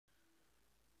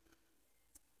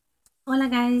Hola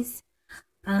guys.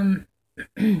 Um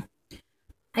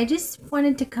I just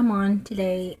wanted to come on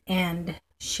today and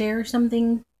share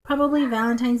something. Probably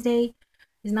Valentine's Day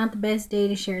is not the best day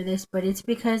to share this, but it's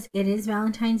because it is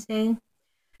Valentine's Day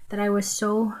that I was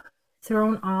so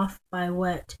thrown off by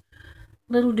what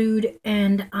little dude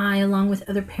and I, along with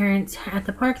other parents at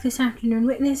the park this afternoon,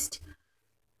 witnessed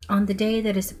on the day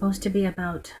that is supposed to be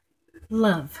about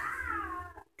love.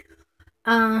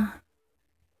 Uh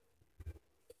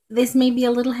this may be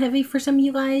a little heavy for some of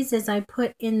you guys, as I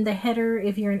put in the header,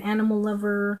 if you're an animal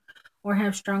lover or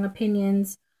have strong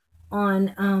opinions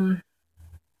on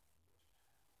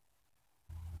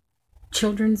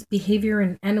children's behavior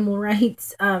and animal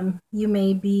rights, you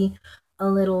may be a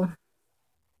little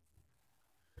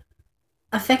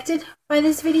affected by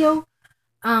this video.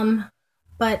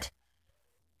 But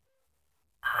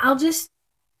I'll just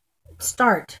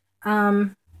start.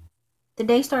 The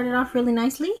day started off really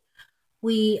nicely.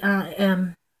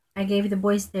 I gave the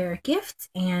boys their gifts,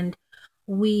 and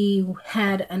we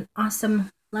had an awesome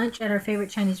lunch at our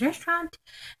favorite Chinese restaurant,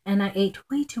 and I ate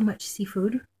way too much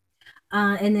seafood.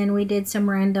 And then we did some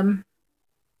random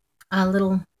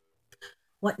little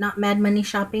whatnot mad money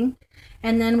shopping.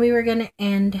 And then we were going to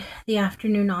end the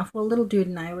afternoon off. Well, little dude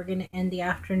and I were going to end the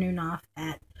afternoon off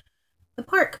at the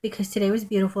park because today was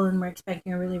beautiful and we're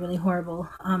expecting a really, really horrible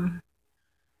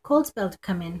cold spell to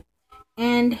come in.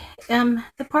 And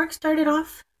the park started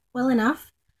off well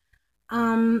enough.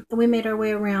 We made our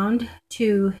way around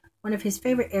to one of his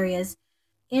favorite areas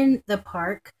in the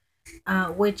park,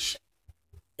 which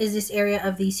is this area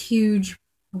of these huge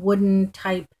wooden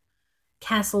type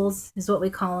castles, is what we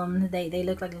call them. They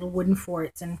look like little wooden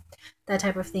forts and that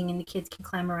type of thing, and the kids can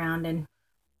climb around and,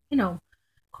 you know,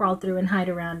 crawl through and hide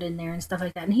around in there and stuff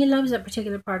like that. And he loves that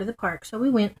particular part of the park, so we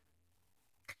went.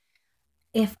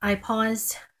 If I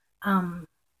pause and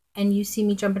you see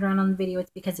me jumping around on the video, it's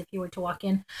because if you were to walk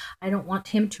in, I don't want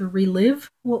him to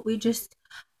relive what we just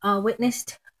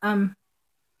witnessed,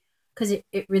 because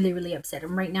it really, really upset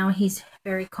him. Right now he's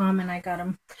very calm, and I got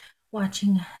him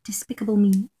watching Despicable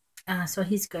Me, so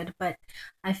he's good. But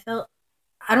I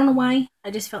don't know why, I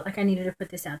just felt like I needed to put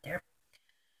this out there.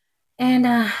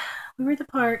 And we were at the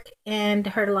park and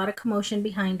heard a lot of commotion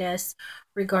behind us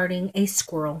regarding a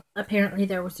squirrel. Apparently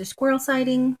there was a squirrel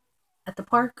sighting at the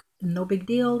park. No big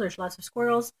deal, there's lots of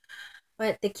squirrels,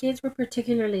 but the kids were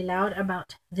particularly loud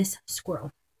about this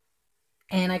squirrel,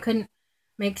 and I couldn't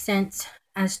make sense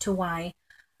as to why,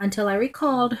 until I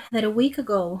recalled that a week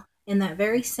ago in that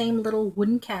very same little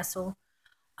wooden castle,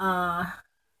 I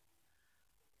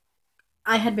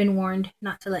had been warned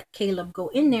not to let Caleb go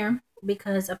in there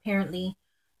because apparently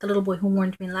the little boy who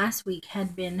warned me last week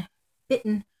had been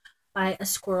bitten by a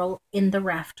squirrel in the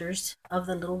rafters of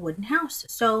the little wooden house.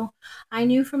 So I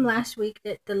knew from last week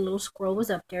that the little squirrel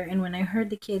was up there, and when I heard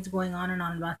the kids going on and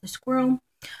on about the squirrel,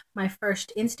 my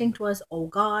first instinct was, oh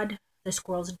God, the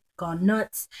squirrel's gone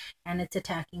nuts and it's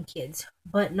attacking kids.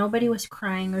 But nobody was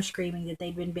crying or screaming that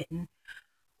they'd been bitten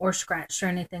or scratched or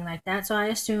anything like that, so I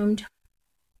assumed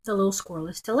the little squirrel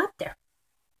is still up there.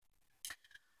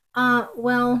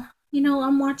 Well,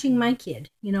 I'm watching my kid.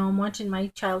 I'm watching my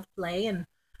child play, and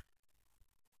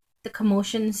the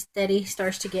commotion steady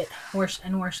starts to get worse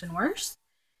and worse and worse.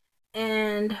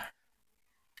 And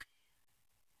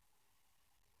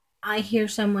I hear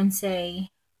someone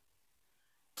say,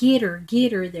 get her,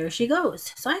 there she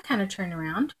goes. So I kind of turn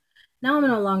around. Now I'm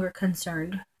no longer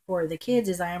concerned for the kids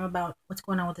as I am about what's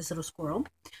going on with this little squirrel.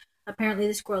 Apparently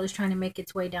the squirrel is trying to make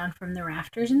its way down from the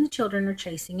rafters, and the children are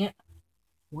chasing it.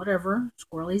 Whatever,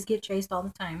 squirrelies get chased all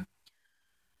the time.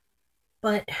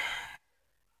 But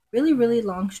really, really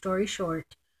long story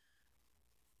short,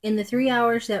 in the 3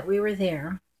 hours that we were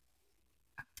there,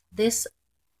 this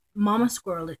mama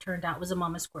squirrel, it turned out, was a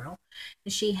mama squirrel.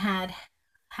 She had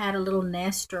a little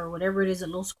nest, or whatever it is that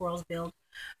little squirrels build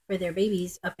for their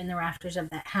babies, up in the rafters of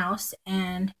that house,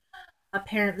 and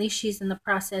apparently she's in the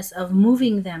process of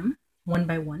moving them one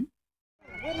by one.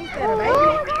 What is that, a baby?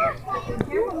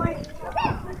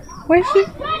 Where's she?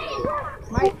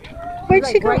 Where'd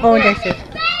she go? Oh, there she is.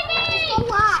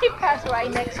 She passed right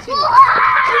next to you.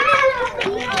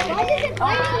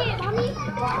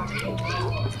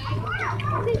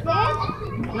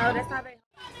 No, that's not very.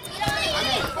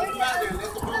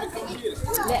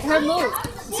 Let her move.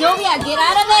 Sylvia, get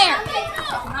out of there.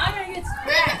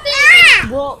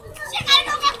 Well,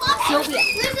 Sylvia,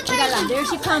 mírala, there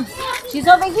she comes. She's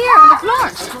over here on the floor.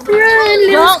 Run,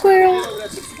 little squirrel.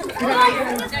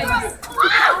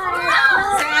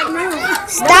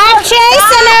 Stop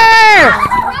chasing her!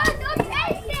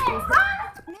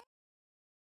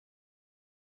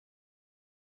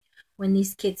 when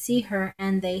these kids see her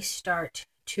and they start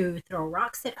to throw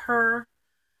rocks at her,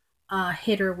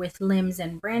 hit her with limbs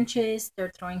and branches. They're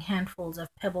throwing handfuls of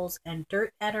pebbles and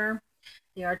dirt at her.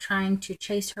 They are trying to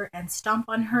chase her and stomp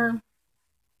on her.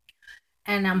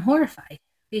 And I'm horrified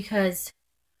because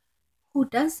who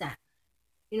does that?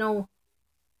 You know,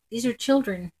 these are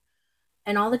children,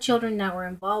 and all the children that were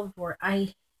involved were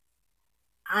I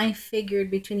figured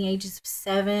between the ages of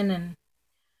 7 and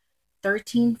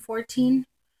 13, 14,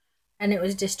 and it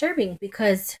was disturbing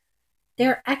because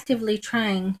they're actively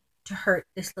trying to hurt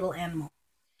this little animal,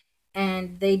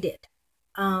 and they did.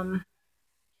 Um,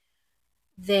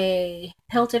 they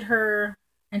pelted her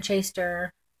and chased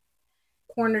her,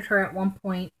 cornered her at one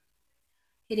point,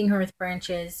 hitting her with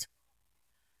branches,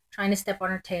 trying to step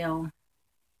on her tail.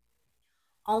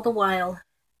 All the while,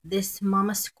 this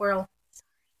mama squirrel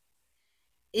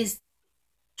is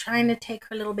trying to take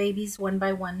her little babies one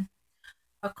by one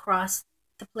across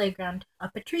the playground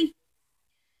up a tree.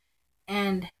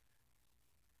 And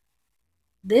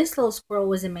this little squirrel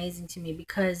was amazing to me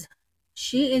because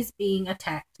she is being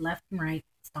attacked left and right,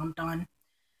 stomped on,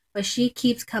 but she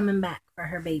keeps coming back for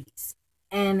her babies.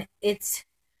 And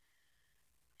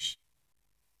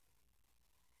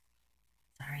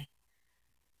sorry,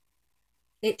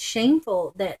 it's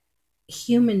shameful that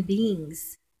human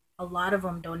beings, a lot of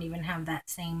them don't even have that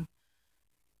same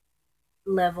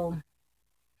level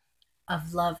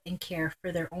of love and care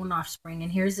for their own offspring.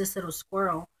 And here's this little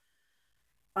squirrel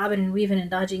bobbing and weaving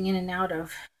and dodging in and out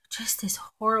of just this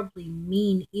horribly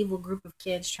mean, evil group of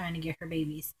kids trying to get her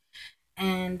babies.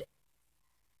 And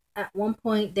at one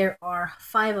point, there are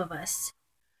 5 of us,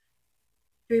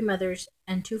 3 mothers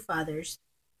and 2 fathers,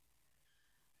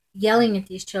 yelling at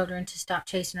these children to stop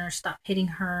chasing her, stop hitting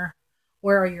her.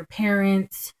 Where are your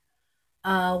parents?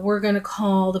 We're going to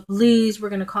call the police. We're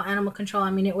going to call animal control.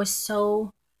 I mean, it was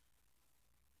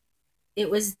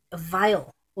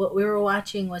vile. What we were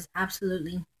watching was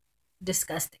absolutely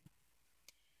disgusting.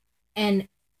 And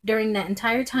during that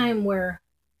entire time where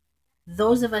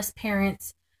those of us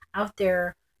parents out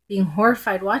there being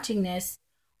horrified watching this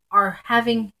are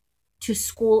having to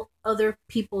school other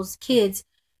people's kids,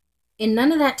 in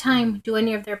none of that time do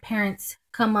any of their parents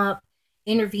come up,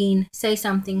 intervene, say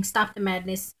something, stop the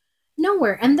madness.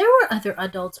 Nowhere. And there were other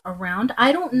adults around.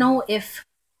 I don't know if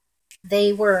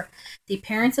they were the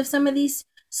parents of some of these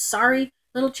sorry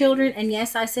little children. And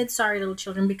yes, I said sorry little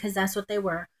children because that's what they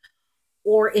were.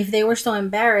 Or if they were so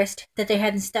embarrassed that they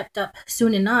hadn't stepped up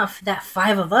soon enough that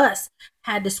 5 of us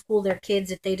had to school their kids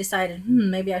that they decided,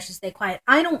 maybe I should stay quiet.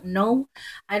 I don't know.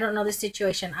 I don't know the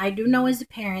situation. I do know as a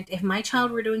parent, if my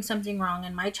child were doing something wrong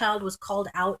and my child was called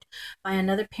out by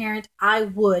another parent, I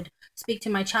would speak to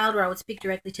my child or I would speak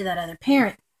directly to that other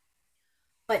parent.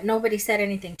 But nobody said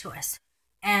anything to us.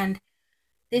 And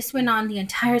this went on the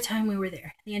entire time we were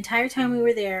there. The entire time we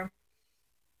were there,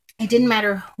 it didn't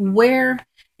matter where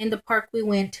in the park we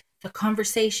went, the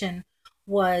conversation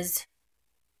was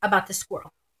about the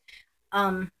squirrel.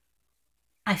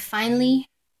 I finally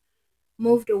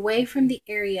moved away from the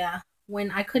area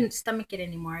when I couldn't stomach it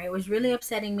anymore. It was really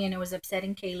upsetting me and it was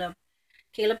upsetting Caleb.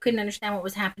 Caleb couldn't understand what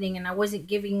was happening and I wasn't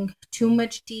giving too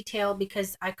much detail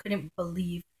because I couldn't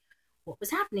believe what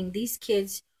was happening. These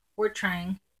kids were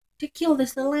trying to kill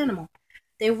this little animal.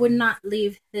 They would not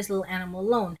leave this little animal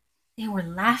alone. They were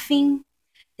laughing.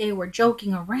 They were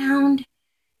joking around.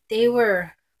 They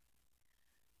were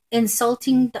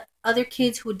insulting the other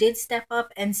kids who did step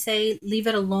up and say, leave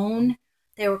it alone.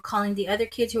 They were calling the other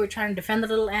kids who were trying to defend the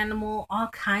little animal all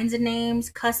kinds of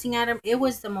names, cussing at them. It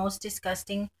was the most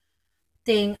disgusting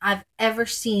thing I've ever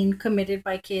seen committed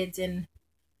by kids. And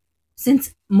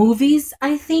since movies,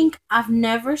 I think I've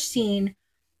never seen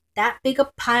that big a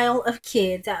pile of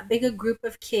kids, that big a group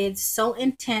of kids so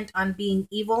intent on being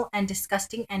evil and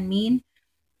disgusting and mean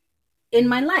in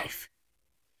my life.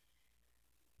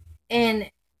 And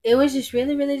it was just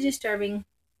really, really disturbing.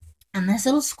 And this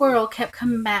little squirrel kept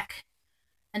coming back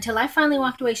until I finally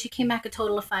walked away. She came back a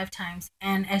total of 5 times.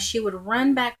 And as she would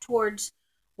run back towards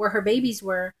where her babies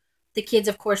were, the kids,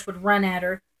 of course, would run at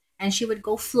her. And she would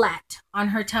go flat on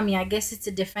her tummy. I guess it's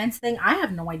a defense thing. I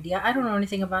have no idea. I don't know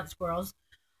anything about squirrels.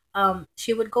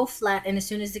 She would go flat. And as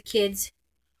soon as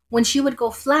when she would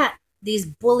go flat, these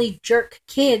bully jerk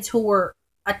kids who were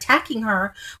attacking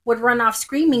her would run off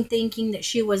screaming, thinking that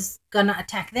she was gonna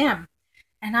attack them.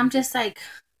 And I'm just like,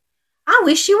 I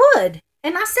wish you would.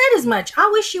 And I said as much. I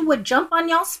wish you would jump on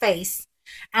y'all's face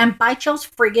and bite y'all's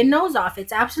friggin' nose off.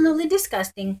 It's absolutely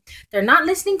disgusting. They're not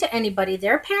listening to anybody.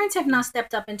 Their parents have not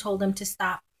stepped up and told them to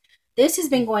stop. This has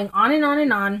been going on and on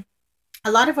and on.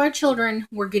 A lot of our children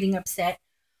were getting upset.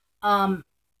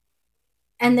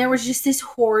 And there was just this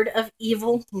horde of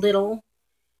evil little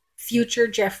future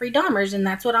Jeffrey Dahmers, and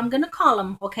that's what I'm going to call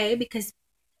them, okay? Because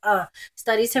uh,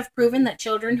 studies have proven that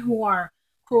children who are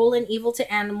cruel and evil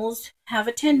to animals have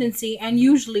a tendency and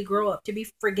usually grow up to be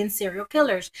friggin' serial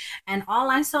killers. And all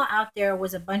I saw out there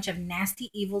was a bunch of nasty,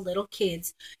 evil little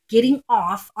kids getting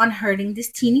off on hurting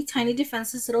this teeny tiny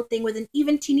defenseless little thing with an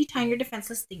even teeny tinier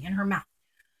defenseless thing in her mouth.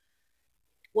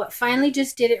 What finally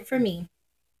just did it for me,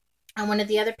 and one of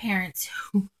the other parents,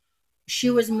 she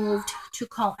was moved to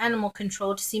call animal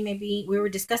control to see, maybe we were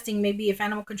discussing maybe if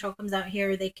animal control comes out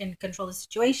here they can control the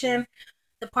situation.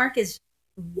 The park is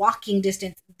walking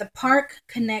distance. The park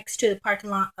connects to the parking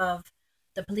lot of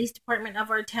the police department of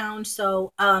our town,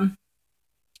 so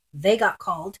they got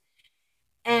called.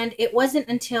 And it wasn't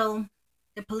until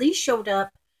the police showed up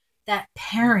that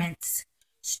parents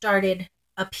started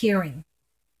appearing.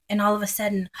 And all of a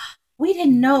sudden, we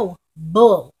didn't know.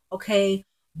 Bull, okay?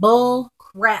 Bull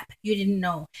crap. You didn't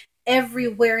know.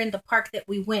 Everywhere in the park that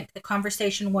we went, the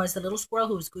conversation was the little squirrel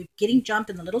who was getting jumped,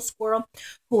 and the little squirrel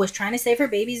who was trying to save her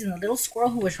babies, and the little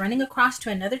squirrel who was running across to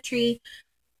another tree.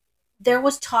 There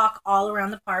was talk all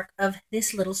around the park of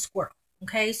this little squirrel,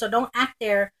 okay? So don't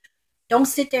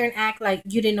sit there and act like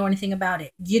you didn't know anything about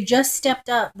it. You just stepped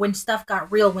up when stuff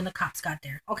got real, when the cops got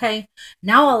there, okay?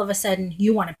 Now all of a sudden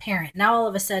you want to parent. Now all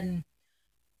of a sudden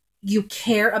you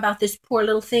care about this poor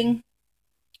little thing.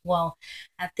 Well,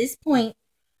 at this point,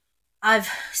 I've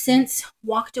since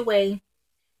walked away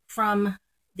from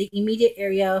the immediate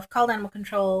area. Of called animal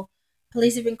control.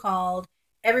 Police have been called.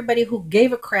 Everybody who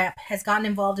gave a crap has gotten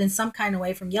involved in some kind of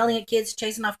way, from yelling at kids,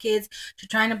 chasing off kids, to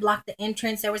trying to block the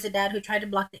entrance. There was a dad who tried to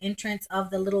block the entrance of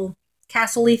the little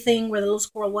castle-y thing where the little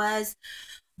squirrel was.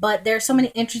 But there's so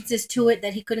many entrances to it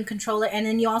that he couldn't control it. And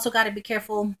then you also got to be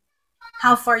careful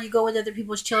how far you go with other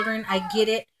people's children. I get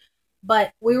it.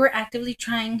 But we were actively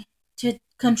trying to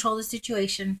control the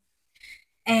situation.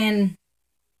 And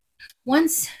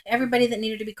once everybody that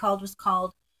needed to be called was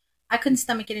called, I couldn't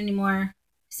stomach it anymore.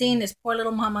 Seeing this poor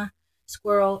little mama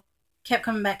squirrel kept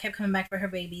coming back for her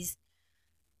babies.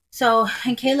 So,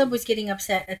 and Caleb was getting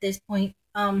upset at this point.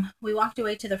 We walked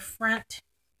away to the front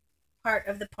part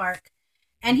of the park,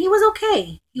 and he was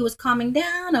okay. He was calming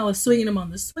down. I was swinging him on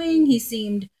the swing. He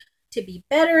seemed to be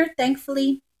better,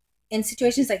 thankfully. In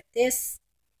situations like this,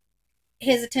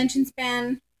 his attention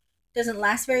span doesn't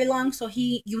last very long, so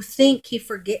you think he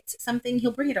forgets something.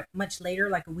 He'll bring it up much later,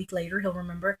 like a week later, he'll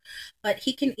remember, but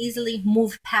he can easily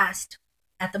move past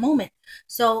at the moment.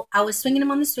 So I was swinging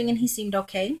him on the swing, and he seemed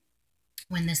okay,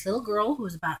 when this little girl, who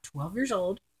was about 12 years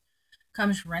old,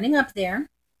 comes running up there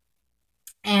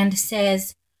and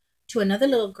says to another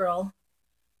little girl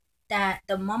that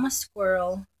the mama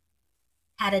squirrel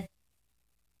had a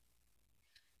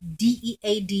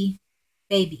DEAD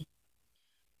baby.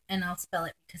 And I'll spell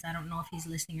it because I don't know if he's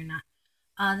listening or not.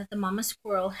 That the mama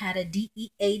squirrel had a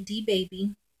DEAD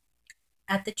baby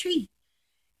at the tree.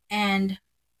 And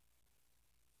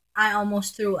I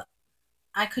almost threw up.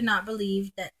 I could not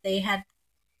believe that they had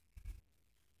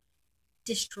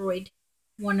destroyed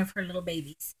one of her little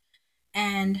babies.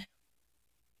 And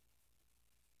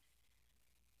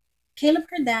Caleb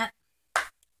heard that,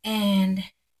 and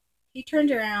he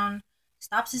turned around,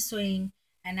 stops his swing,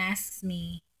 and asks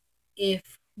me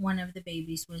if one of the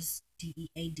babies was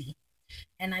DEAD.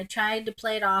 And I tried to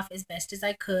play it off as best as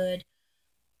I could,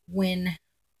 when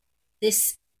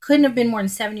this couldn't have been more than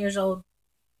 7 years old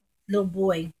little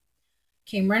boy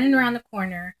came running around the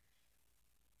corner.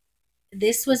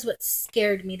 This was what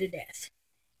scared me to death.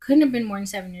 Couldn't have been more than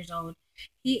 7 years old.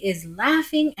 He is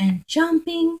laughing and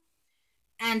jumping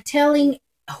and telling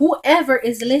whoever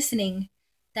is listening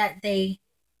that they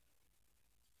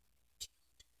killed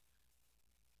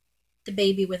the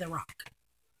baby with a rock.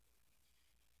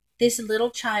 This little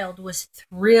child was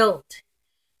thrilled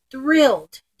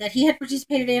that he had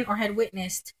participated in or had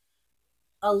witnessed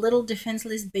a little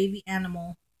defenseless baby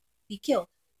animal be killed.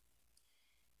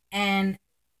 And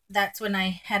that's when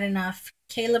I had enough.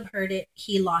 Caleb heard it.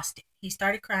 He lost it. He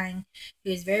started crying. He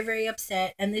was very, very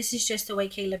upset. And this is just the way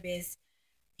Caleb is.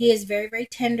 He is very, very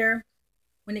tender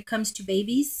when it comes to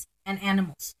babies and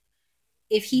animals.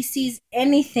 If he sees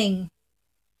anything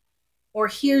or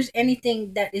hears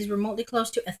anything that is remotely close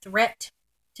to a threat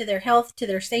to their health, to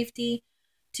their safety,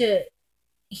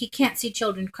 he can't see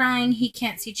children crying. He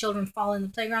can't see children fall in the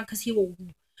playground, because he'll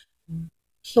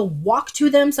walk to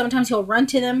them. Sometimes he'll run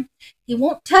to them. He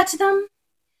won't touch them,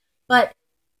 but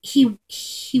he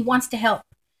wants to help.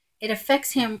 It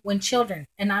affects him when children,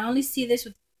 and I only see this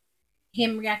with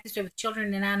him react this way with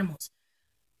children and animals.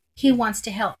 He wants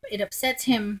to help. It upsets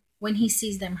him when he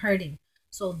sees them hurting.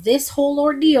 So this whole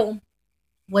ordeal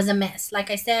was a mess.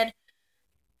 Like I said,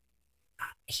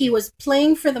 he was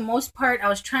playing for the most part. I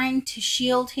was trying to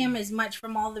shield him as much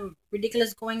from all the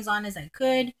ridiculous goings on as I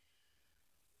could.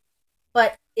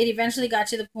 But it eventually got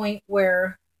to the point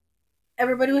where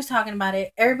everybody was talking about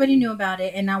it, everybody knew about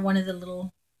it, and now one of the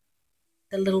little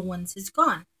ones is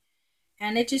gone.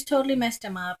 And it just totally messed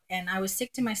him up, and I was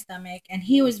sick to my stomach, and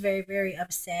he was very, very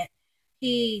upset.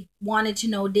 He wanted to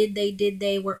know, did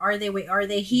they, where are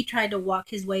they? He tried to walk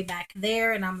his way back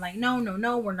there, and I'm like, no, no,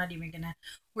 no, we're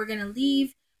gonna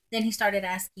leave. Then he started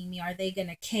asking me, are they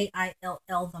gonna kill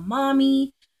the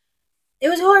mommy? It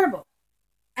was horrible.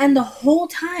 And the whole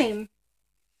time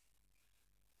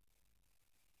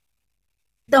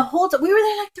we were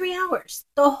there like 3 hours.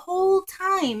 The whole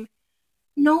time,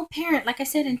 no parent, like I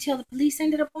said, until the police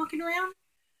ended up walking around,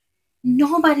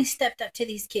 nobody stepped up to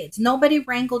these kids. Nobody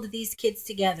wrangled these kids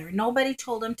together. Nobody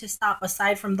told them to stop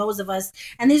aside from those of us.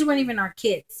 And these weren't even our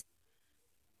kids.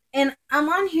 And I'm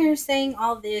on here saying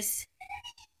all this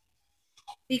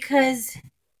because,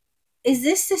 is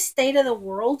this the state of the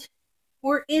world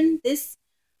we're in?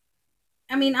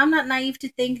 I mean, I'm not naive to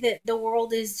think that the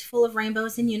world is full of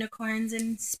rainbows and unicorns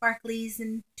and sparklies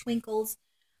and twinkles.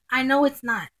 I know it's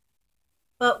not.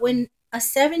 But when a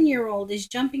 7-year old is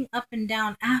jumping up and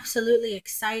down, absolutely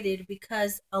excited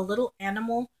because a little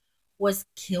animal was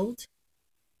killed,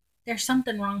 there's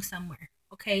something wrong somewhere.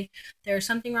 Okay? There's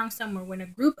something wrong somewhere. When a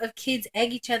group of kids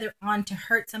egg each other on to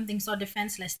hurt something so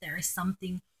defenseless, there is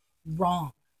something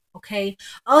wrong. Okay?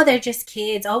 Oh, they're just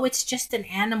kids. Oh, it's just an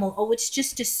animal. Oh, it's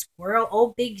just a squirrel.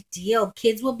 Oh, big deal.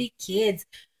 Kids will be kids.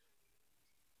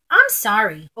 I'm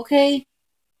sorry. Okay?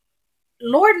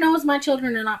 Lord knows my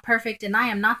children are not perfect, and I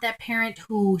am not that parent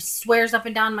who swears up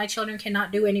and down my children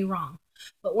cannot do any wrong.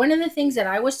 But one of the things that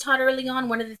I was taught early on,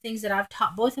 one of the things that I've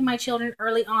taught both of my children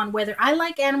early on, whether I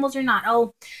like animals or not,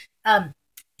 um,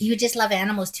 you just love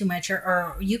animals too much,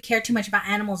 or you care too much about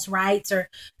animals' rights, or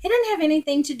it doesn't have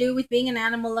anything to do with being an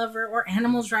animal lover or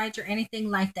animals' rights or anything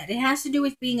like that. It has to do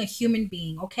with being a human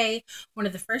being, okay? One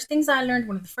of the first things I learned,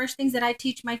 one of the first things that I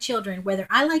teach my children, whether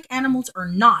I like animals or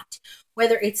not,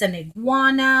 whether it's an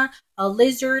iguana, a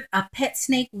lizard, a pet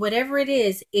snake, whatever it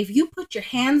is, if you put your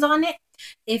hands on it,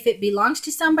 if it belongs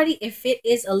to somebody, if it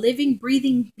is a living,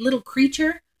 breathing little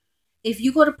creature, if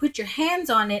you go to put your hands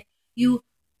on it,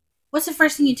 what's the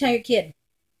first thing you tell your kid?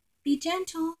 Be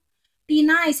gentle. Be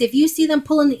nice. If you see them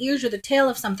pulling the ears or the tail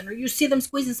of something, or you see them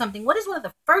squeezing something, what is one of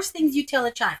the first things you tell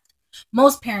a child?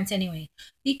 Most parents, anyway.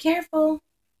 Be careful.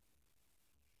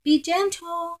 Be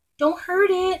gentle. Don't hurt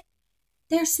it.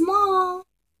 They're small.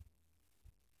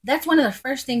 That's one of the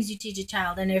first things you teach a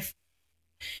child. And if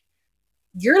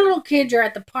your little kids are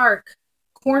at the park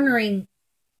cornering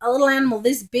a little animal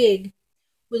this big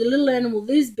with a little animal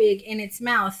this big in its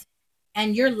mouth,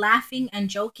 and you're laughing and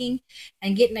joking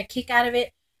and getting a kick out of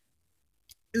it,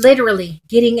 literally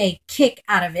getting a kick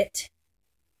out of it,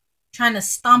 trying to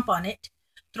stomp on it,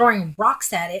 throwing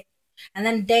rocks at it, and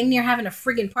then dang near having a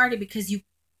friggin' party because you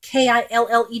killed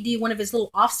one of his little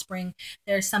offspring,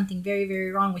 there's something very,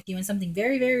 very wrong with you, and something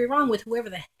very, very wrong with whoever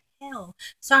the hell,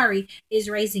 sorry, is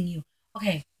raising you.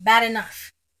 Okay, bad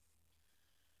enough.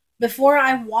 Before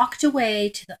I walked away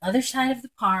to the other side of the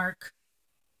park,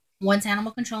 once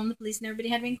animal control and the police and everybody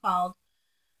had been called,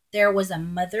 there was a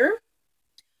mother.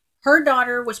 Her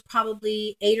daughter was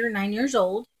probably 8 or 9 years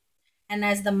old. And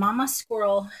as the mama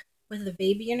squirrel with the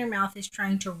baby in her mouth is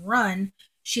trying to run,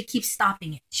 she keeps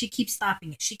stopping it. She keeps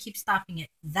stopping it. She keeps stopping it.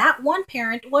 That one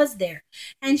parent was there.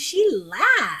 And she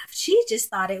laughed. She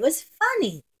just thought it was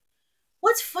funny.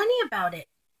 What's funny about it?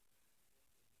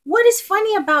 What is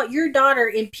funny about your daughter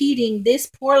impeding this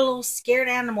poor little scared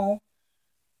animal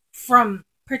from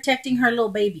protecting her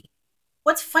little baby?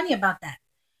 What's funny about that?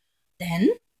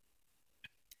 Then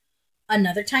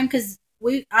another time, because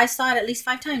I saw it at least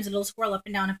 5 times, a little squirrel up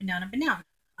and down, up and down, up and down.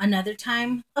 Another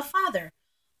time, a father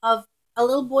of a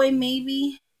little boy,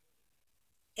 maybe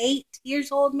 8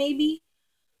 years old, maybe,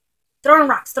 throwing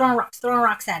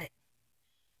rocks at it.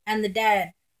 And the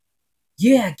dad,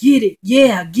 yeah, get it.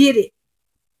 Yeah, get it.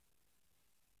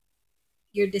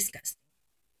 You're disgusting.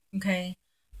 Okay?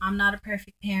 I'm not a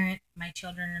perfect parent. My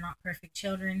children are not perfect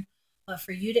children. But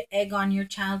for you to egg on your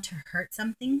child to hurt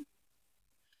something,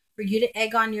 for you to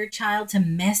egg on your child to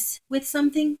mess with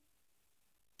something,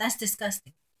 that's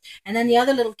disgusting. And then the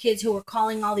other little kids who were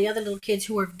calling all the other little kids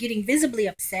who were getting visibly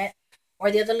upset,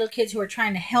 or the other little kids who were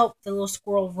trying to help the little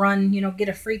squirrel run, get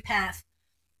a free path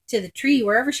to the tree,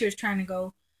 wherever she was trying to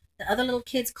go. The other little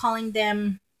kids calling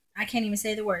them, I can't even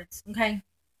say the words, okay?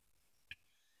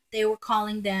 They were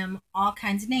calling them all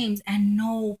kinds of names, and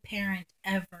no parent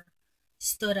ever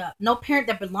stood up. No parent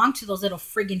that belonged to those little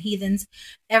friggin' heathens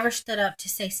ever stood up to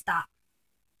say stop.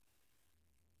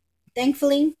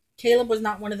 Thankfully, Caleb was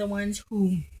not one of the ones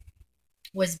who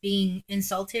was being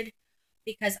insulted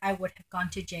because I would have gone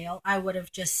to jail. I would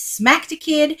have just smacked a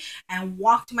kid and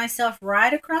walked myself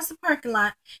right across the parking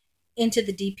lot into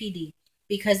the DPD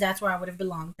because that's where I would have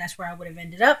belonged. That's where I would have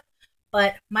ended up.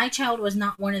 But my child was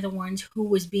not one of the ones who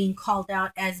was being called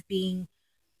out as being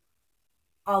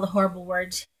all the horrible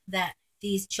words that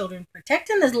these children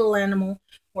protecting this little animal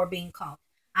were being called.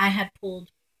 I had pulled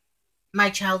my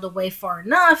child away far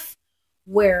enough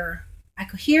where I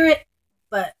could hear it,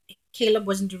 but Caleb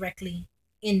wasn't directly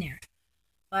in there.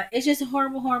 But it's just a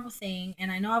horrible, horrible thing.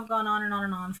 And I know I've gone on and on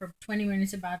and on for 20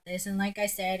 minutes about this. And like I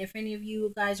said, if any of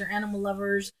you guys are animal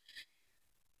lovers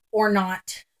or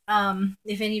not,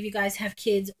 if any of you guys have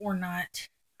kids or not,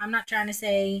 I'm not trying to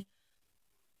say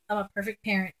I'm a perfect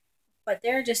parent, but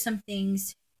there are just some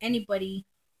things anybody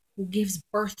who gives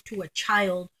birth to a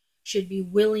child should be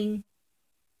willing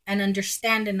and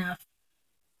understand enough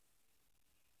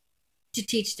to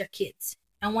teach their kids.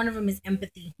 And one of them is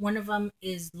empathy. One of them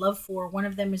is love for. One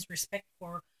of them is respect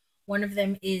for. One of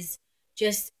them is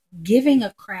just giving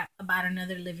a crap about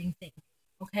another living thing.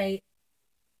 Okay?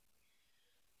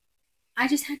 I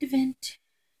just had to vent.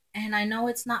 And I know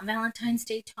it's not Valentine's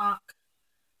Day talk,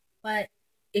 but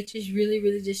it's just really,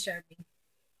 really disturbing.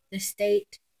 The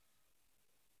state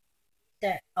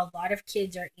that a lot of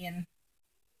kids are in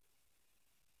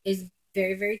is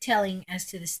very, very telling as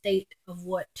to the state of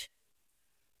what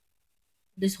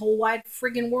this whole wide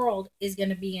friggin' world is going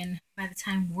to be in by the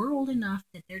time we're old enough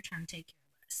that they're trying to take care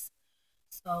of us.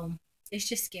 So it's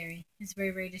just scary. It's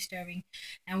very, very disturbing.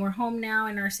 And we're home now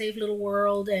in our safe little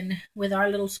world and with our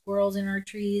little squirrels in our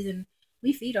trees, and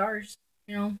we feed ours,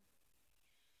 you know.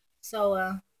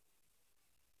 So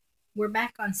we're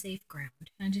back on safe ground.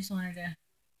 I just wanted to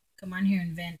come on here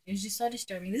and vent. It's just so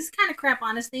disturbing. This is kind of crap,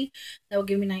 honestly, that will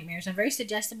give me nightmares. I'm very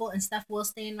suggestible and stuff will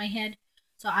stay in my head.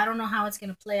 So I don't know how it's going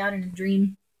to play out in a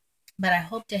dream, but I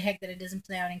hope to heck that it doesn't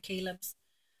play out in Caleb's.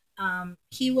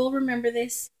 He will remember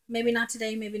this. Maybe not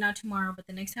today, maybe not tomorrow, but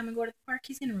the next time we go to the park,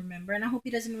 he's going to remember. And I hope he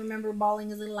doesn't remember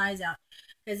bawling his little eyes out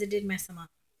because it did mess him up.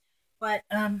 But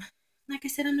like I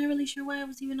said, I'm not really sure why I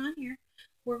was even on here.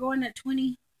 We're going at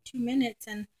 22 minutes,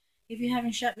 and if you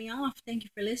haven't shut me off, thank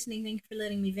you for listening. Thank you for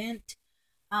letting me vent.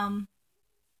 Um,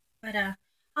 but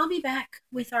I'll be back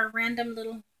with our random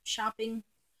little shopping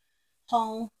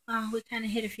haul. We kind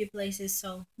of hit a few places,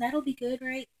 so that'll be good,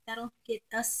 right? That'll get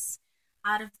us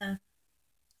out of the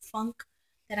funk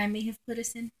that I may have put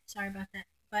us in. Sorry about that.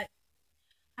 But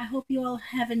I hope you all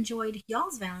have enjoyed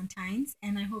y'all's Valentine's,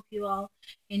 and I hope you all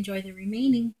enjoy the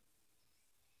remaining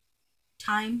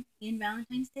time in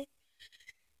Valentine's Day.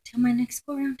 Till my next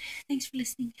go round. Thanks for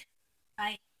listening.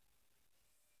 Bye.